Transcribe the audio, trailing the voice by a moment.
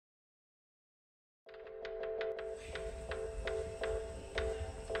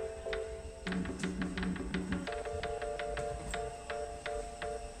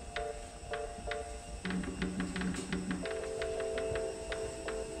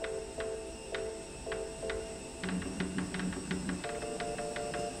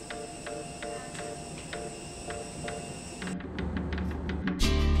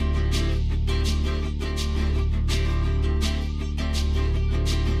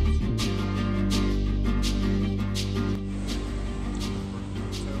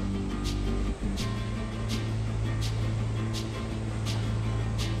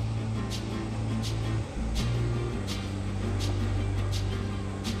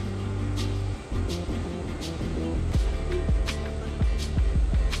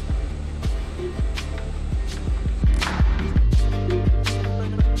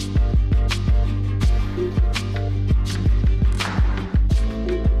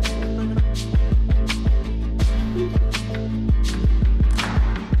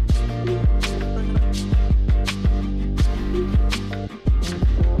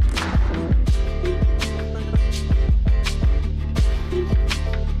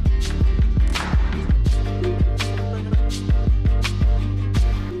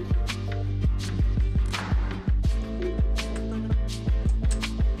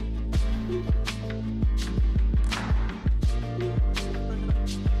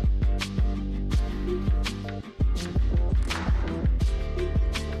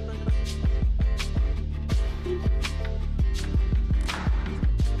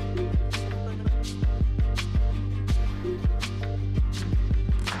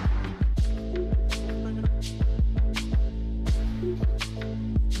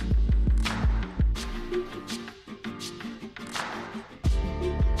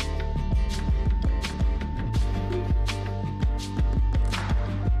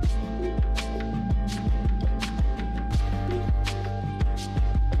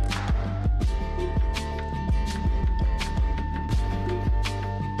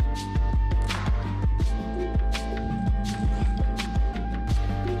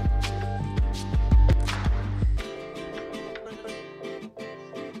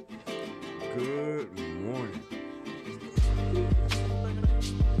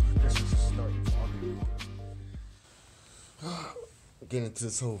getting into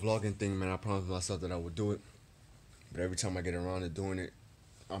this whole vlogging thing, man. I promised myself that I would do it, but every time I get around to doing it,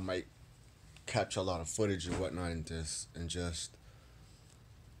 I might capture a lot of footage and whatnot, and just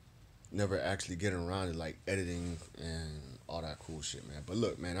never actually get around to like editing and all that cool shit, man. But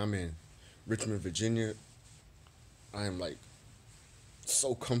look, man, I'm in Richmond, Virginia. I am like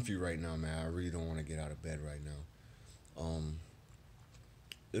so comfy right now, man. I really don't want to get out of bed right now.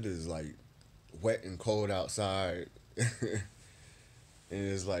 It is like wet and cold outside. And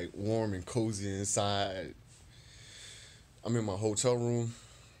it's like warm and cozy inside. I'm in my hotel room.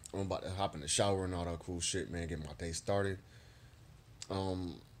 I'm about to hop in the shower and all that cool shit, man. Get my day started. I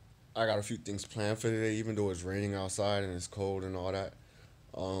got a few things planned for today, even though it's raining outside and it's cold and all that.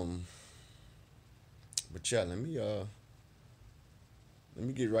 But yeah, let me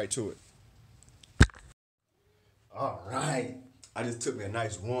get right to it. All right. I just took me a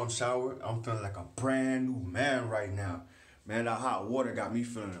nice warm shower. I'm feeling like a brand new man right now. Man, that hot water got me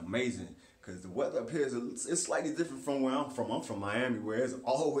feeling amazing. Because the weather up here it's slightly different from where I'm from. I'm from Miami, where it's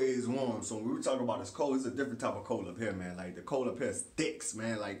always warm. So when we were talking about this cold, it's a different type of cold up here, man. Like, the cold up here sticks,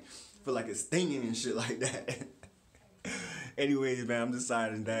 man. Like, feel like it's stinging and shit like that. Anyways, man, I'm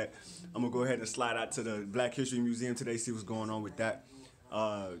deciding that I'm going to go ahead and slide out to the Black History Museum today, see what's going on with that.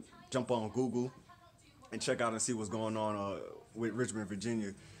 Jump on Google and check out and see what's going on with Richmond,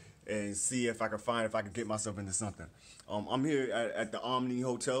 Virginia, and see if I can get myself into something. I'm here at the Omni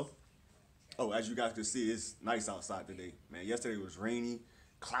Hotel. Oh, as you guys can see, it's nice outside today, man. Yesterday was rainy,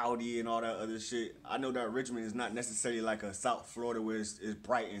 cloudy, and all that other shit. I know that Richmond is not necessarily like a South Florida where it's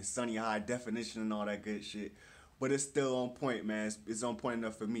bright and sunny, high definition and all that good shit, but it's still on point, man. It's on point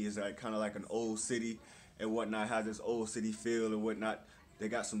enough for me. It's like kind of like an old city and whatnot, has this old city feel and whatnot. They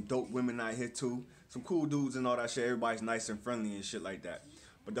got some dope women out here too, some cool dudes and all that shit. Everybody's nice and friendly and shit like that.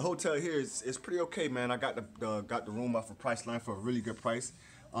 But the hotel here is pretty okay, man. I got the room off of Priceline for a really good price.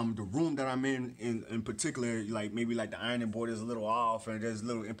 The room that I'm in particular, like maybe like the ironing board is a little off and there's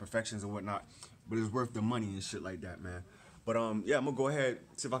little imperfections and whatnot, but it's worth the money and shit like that, man. But yeah, I'm gonna go ahead,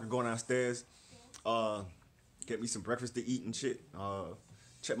 see if I can go downstairs, get me some breakfast to eat and shit,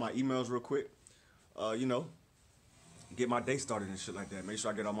 check my emails real quick, you know, get my day started and shit like that. Make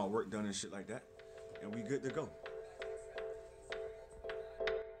sure I get all my work done and shit like that, and we good to go.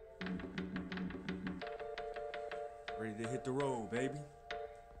 Ready to hit the road, baby.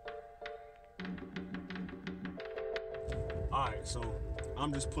 Alright, so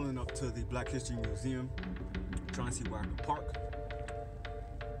I'm just pulling up to the Black History Museum, trying to see where I can park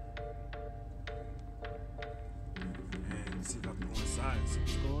and see if I can go inside and see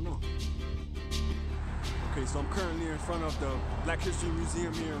what's going on. Okay, so I'm currently in front of the Black History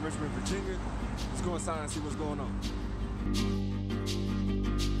Museum here in Richmond, Virginia. Let's go inside and see what's going on.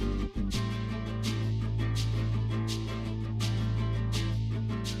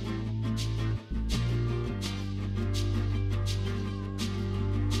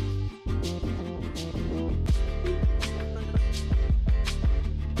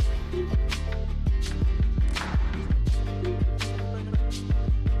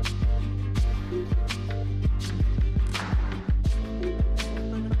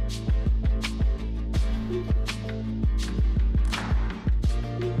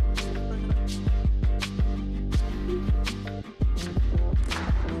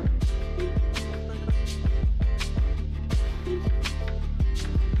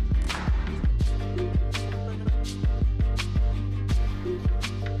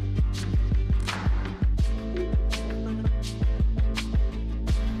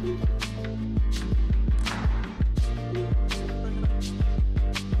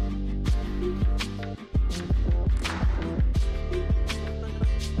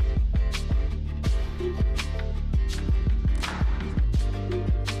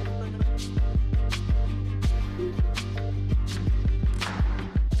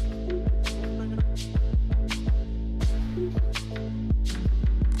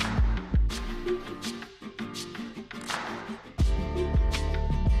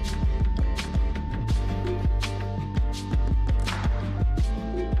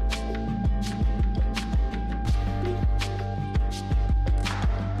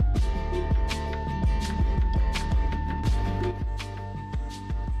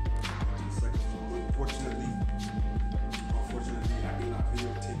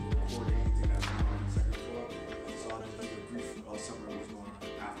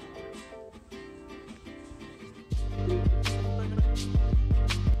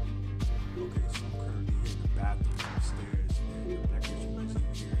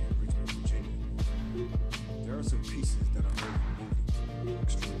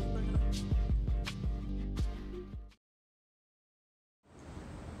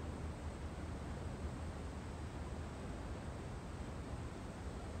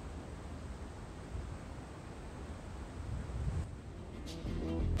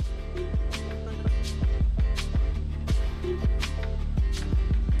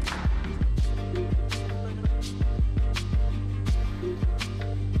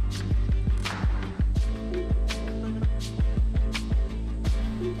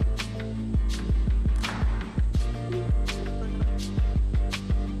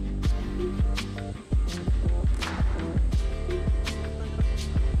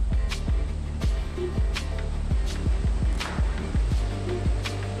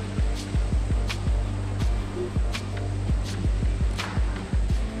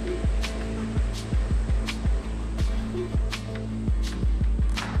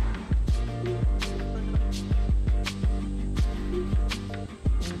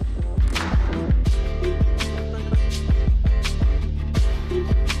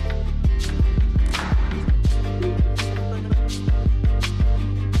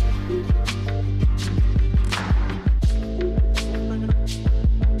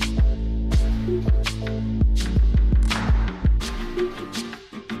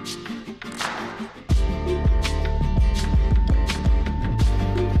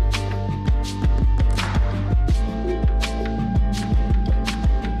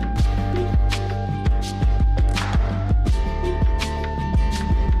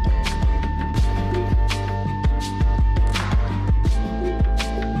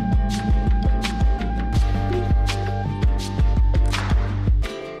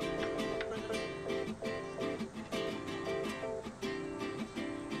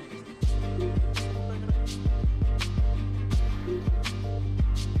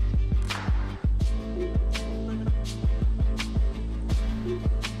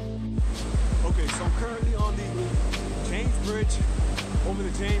 over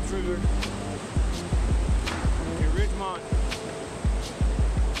the James River in Ridgemont.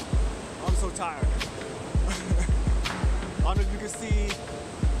 I'm so tired. I don't know if you can see,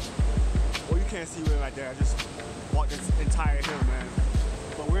 well, you can't see really right there. I just walked this entire hill, man.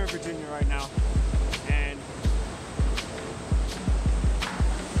 But we're in Virginia right now, and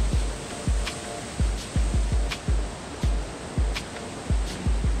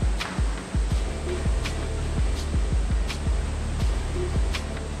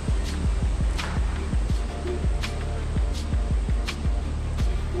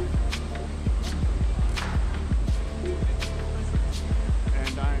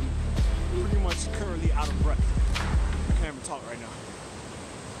currently out of breath. I can't even talk right now.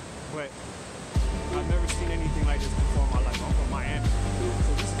 But I've never seen anything like this before in my life. I'm from Miami,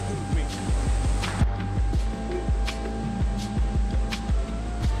 so this is new to me.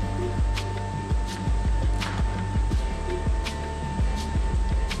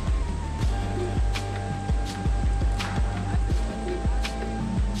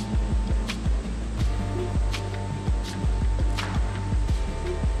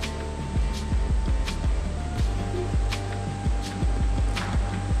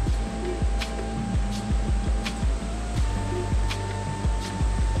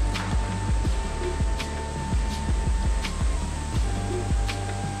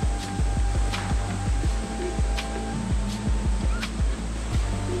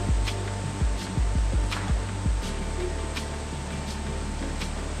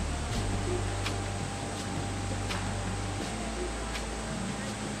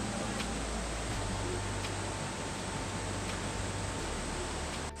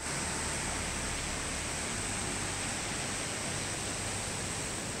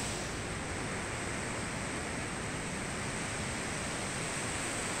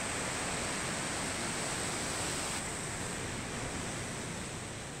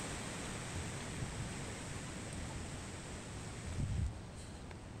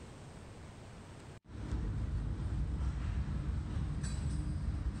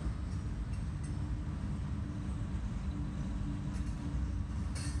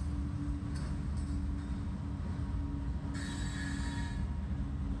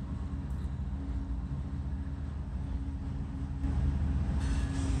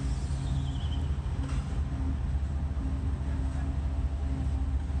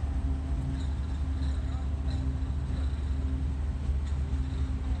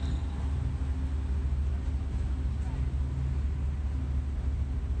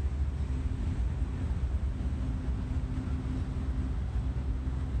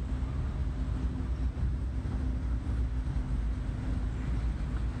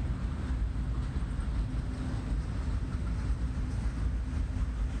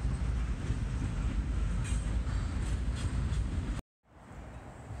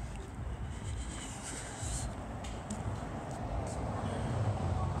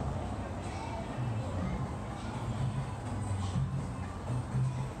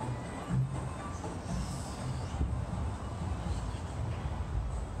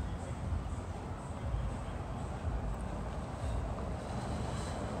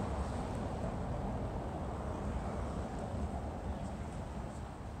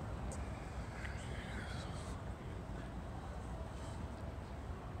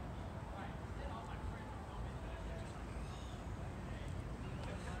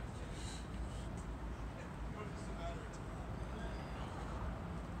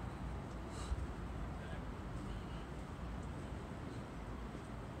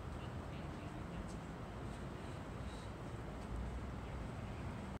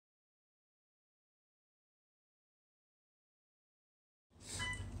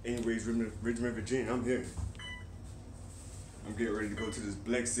 Anyways, Richmond, Virginia, I'm here. I'm getting ready to go to this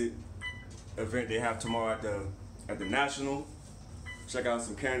Blexit event they have tomorrow at the National. Check out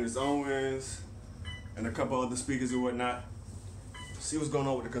some Candace Owens and a couple other speakers and whatnot. See what's going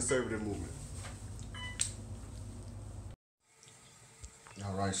on with the conservative movement.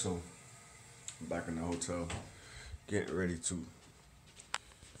 All right, so I'm back in the hotel, getting ready to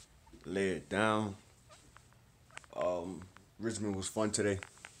lay it down. Richmond was fun today.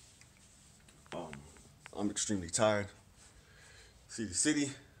 I'm extremely tired. See the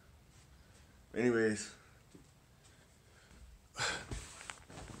city. Anyways,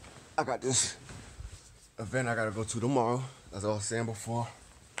 I got this event I gotta go to tomorrow, as I was saying before.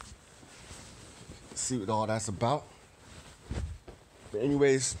 See what all that's about. But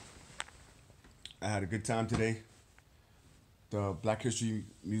anyways, I had a good time today. The Black History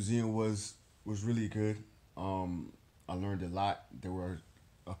Museum was really good. I learned a lot. There were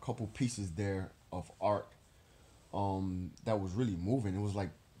a couple pieces there of art that was really moving. It was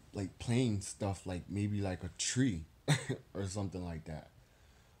like playing stuff like maybe like a tree or something like that.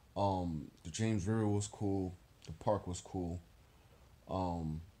 The James River was cool. The park was cool.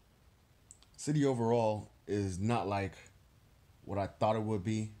 Um, City overall is not like what I thought it would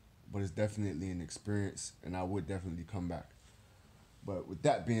be, but it's definitely an experience, and I would definitely come back. But with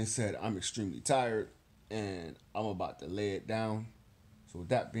that being said, I'm extremely tired, and I'm about to lay it down. So with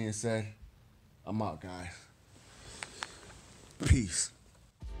that being said, I'm out, guys. Peace.